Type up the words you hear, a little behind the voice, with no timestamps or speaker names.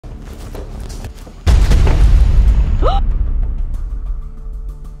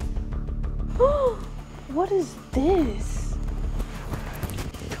What is this?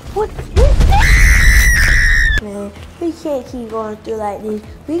 What is this? Man, we can't keep going through like this.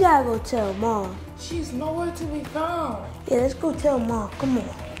 We gotta go tell Mom. She's nowhere to be found. Yeah, let's go tell Mom. Come on.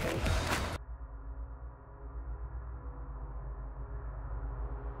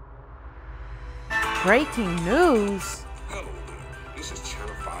 Breaking news. Hello there. This is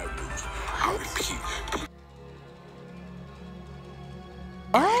Channel 5 News. I repeat.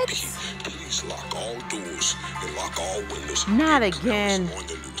 What? Please lock all doors and lock all windows. Not again. On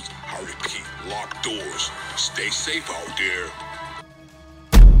the news. I repeat, lock doors. Stay safe out there.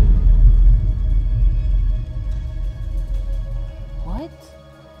 What?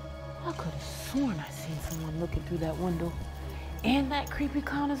 I could have sworn I seen someone looking through that window. And that creepy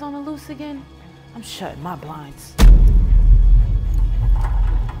clown is on the loose again. I'm shutting my blinds.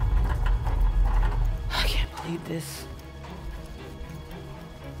 I can't believe this.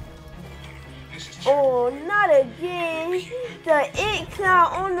 Oh, not again. The it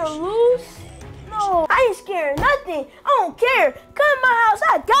clown on the loose? No, I ain't scared of nothing. I don't care. Come to my house.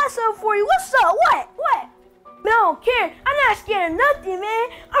 I got something for you. What's up? What? Man, I don't care. I'm not scared of nothing, man.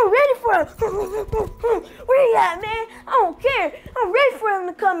 I'm ready for him. Where you at, man? I don't care. I'm ready for him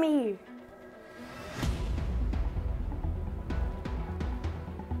to come in here.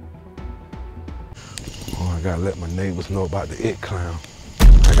 Oh, I gotta let my neighbors know about the it clown.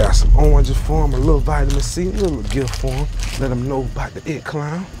 I got some oranges for him, a little vitamin C, a little gift for him. Let them know about the it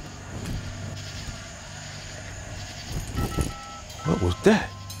clown. What was that?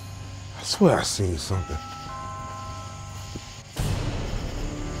 I swear I seen something.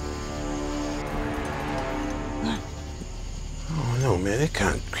 I don't know, man. They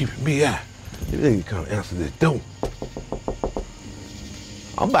kind of creeping me out. Maybe they can come answer this door.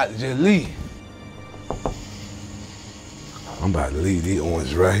 I'm about to just leave. I'm about to leave these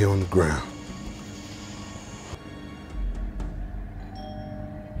oranges right here on the ground.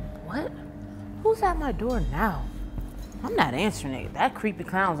 What? Who's at my door now? I'm not answering it. That creepy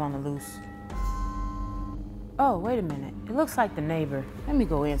clown's on the loose. Oh, wait a minute. It looks like the neighbor. Let me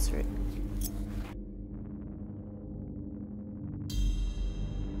go answer it.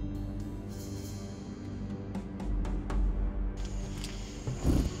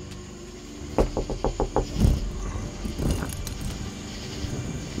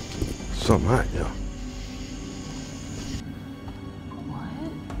 Something hot, y'all.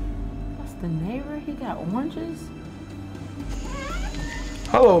 What? That's the neighbor? He got oranges?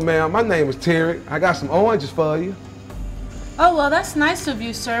 Hello, ma'am. My name is Terry. I got some oranges for you. Oh, well, that's nice of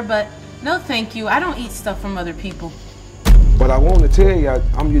you, sir, but no thank you. I don't eat stuff from other people. But I want to tell you,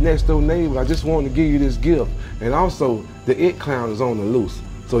 I'm your next door neighbor. I just wanted to give you this gift. And also, the it clown is on the loose.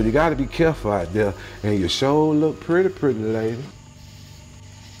 So you got to be careful out there. And you sure look pretty, lady.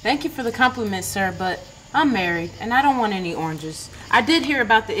 Thank you for the compliment, sir, but I'm married and I don't want any oranges. I did hear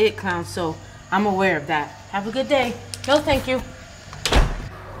about the it clown, so I'm aware of that. Have a good day. No, thank you.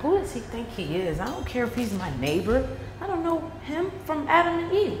 Who does he think he is? I don't care if he's my neighbor. I don't know him from Adam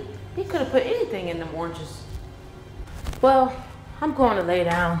and Eve. He could have put anything in them oranges. Well, I'm going to lay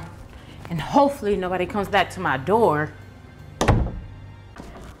down and hopefully nobody comes back to my door.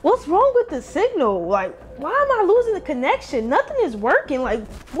 What's wrong with the signal? Like, why am I losing the connection? Nothing is working. Like,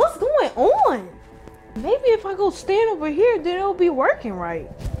 what's going on? Maybe if I go stand over here, then it'll be working right.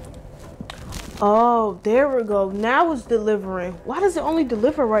 Oh, there we go. Now it's delivering. Why does it only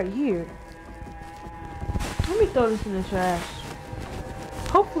deliver right here? Let me throw this in the trash.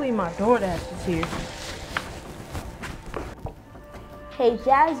 Hopefully my DoorDash is here. Hey,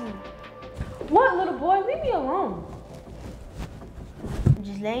 Jazzy. What, little boy? Leave me alone. I'm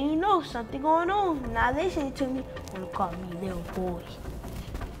just letting you know something going on. Not listening to me. Wanna call me little boy.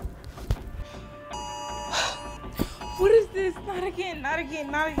 What is this? Not again, not again,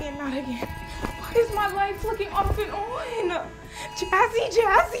 not again, not again. Why is my light flicking off and on?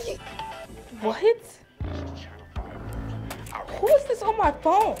 Jazzy! What? Who is this on my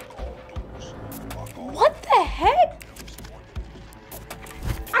phone? What the heck?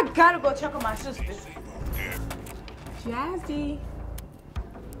 I gotta go check on my sister. Jazzy.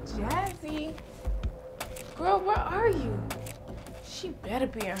 Girl, where are you? She better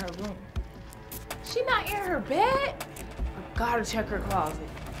be in her room. She not in her bed? I gotta check her closet.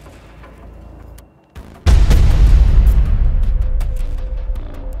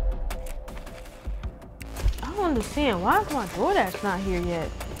 I don't understand. Why is my DoorDash not here yet?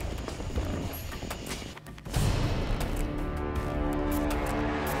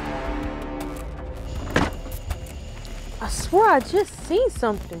 I swear I just seen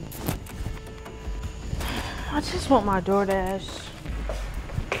something. I just want my DoorDash.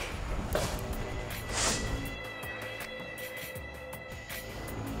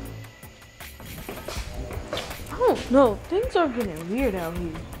 I don't know. Things are getting weird out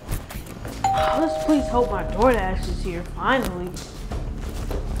here. Let's please hope my DoorDash is here finally.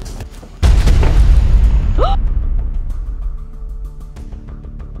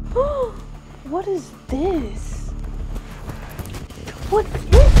 What is this? What is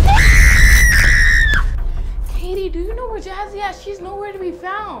this? Katie, do you know where Jazzy at? She's nowhere to be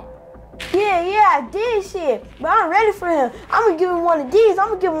found. Yeah, I did see it, but I'm ready for him. I'm gonna give him one of these. I'm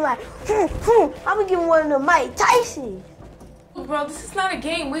gonna give him like, I'm gonna give him one of the Mike Tyson. Bro, this is not a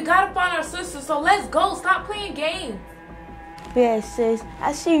game. We gotta find our sister, so let's go. Stop playing games. Yeah, sis,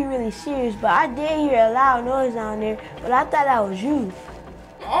 I see you really serious, but I did hear a loud noise down there, but I thought that was you.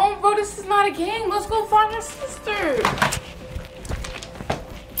 Oh, bro, this is not a game. Let's go find our sister.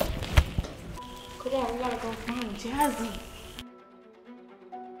 Come on, we gotta go find Jazzy.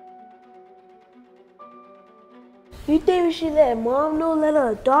 You think we should let Mom know, let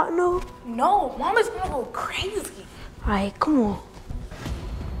her adult know? No, Mama's gonna go crazy. All right, come on.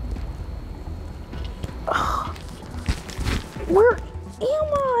 Ugh. Where am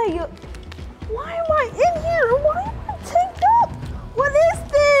I? Why am I in here? Why am I tanked up? What is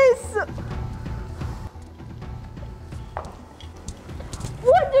this?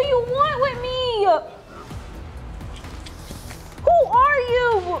 What do you want with me? Who are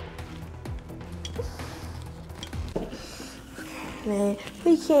you? Man,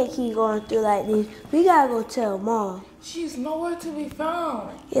 we can't keep going through like this. We gotta go tell Mom. She's nowhere to be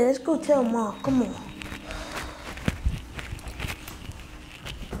found. Yeah, let's go tell Mom. Come on.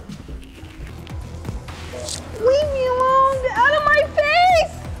 Leave me alone! Get out of my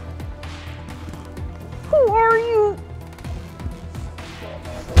face! Who are you?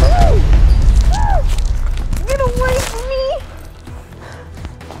 Get away from me!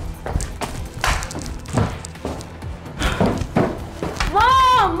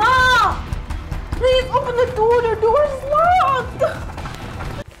 Mom! Please open the door. The door is locked.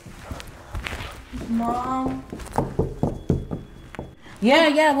 Mom.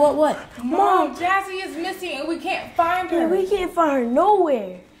 Yeah, what? Mom, Jazzy is missing and we can't find her. Yeah, we can't find her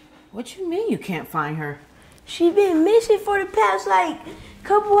nowhere. What you mean you can't find her? She been missing for the past like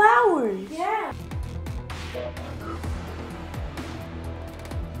couple hours. Yeah.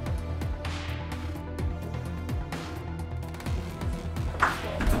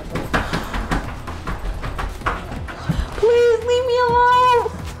 Please leave me alone.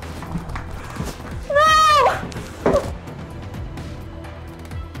 No!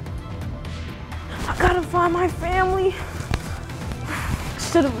 I gotta find my family.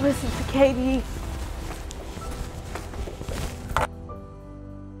 Should have listened to Katie.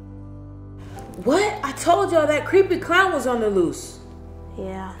 What? I told y'all that creepy clown was on the loose.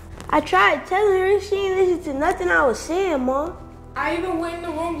 Yeah. I tried telling her, she didn't listen to nothing I was saying, Mom. I even went in the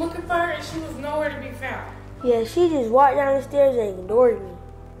room looking for her and she was nowhere to be found. Yeah, she just walked down the stairs and ignored me.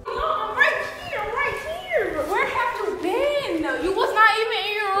 Oh, right here. Where have you been? You was not even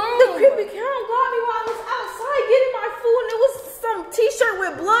in your room. The creepy clown got me while I was outside getting my food, and it was some t-shirt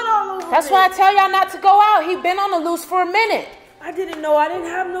with blood all over That's it. why I tell y'all not to go out. He been on the loose for a minute. I didn't know. I didn't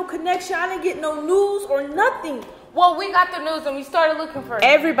have no connection. I didn't get no news or nothing. Well, we got the news and we started looking for her.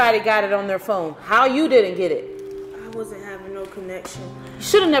 Everybody got it on their phone. How you didn't get it? I wasn't having no connection. You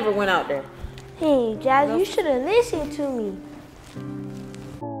should have never went out there. Hey, Jazz, you should have listened to me.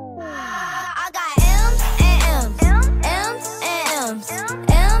 I got M's and M's, M's and M's,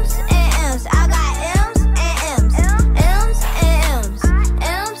 M's and M's. I got M's and M's, M's and M's,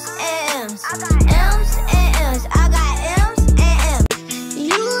 M's and M's, M's and M's. I got M's and M's.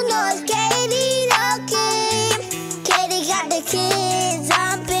 You know it's kddakid. Katie got the kid.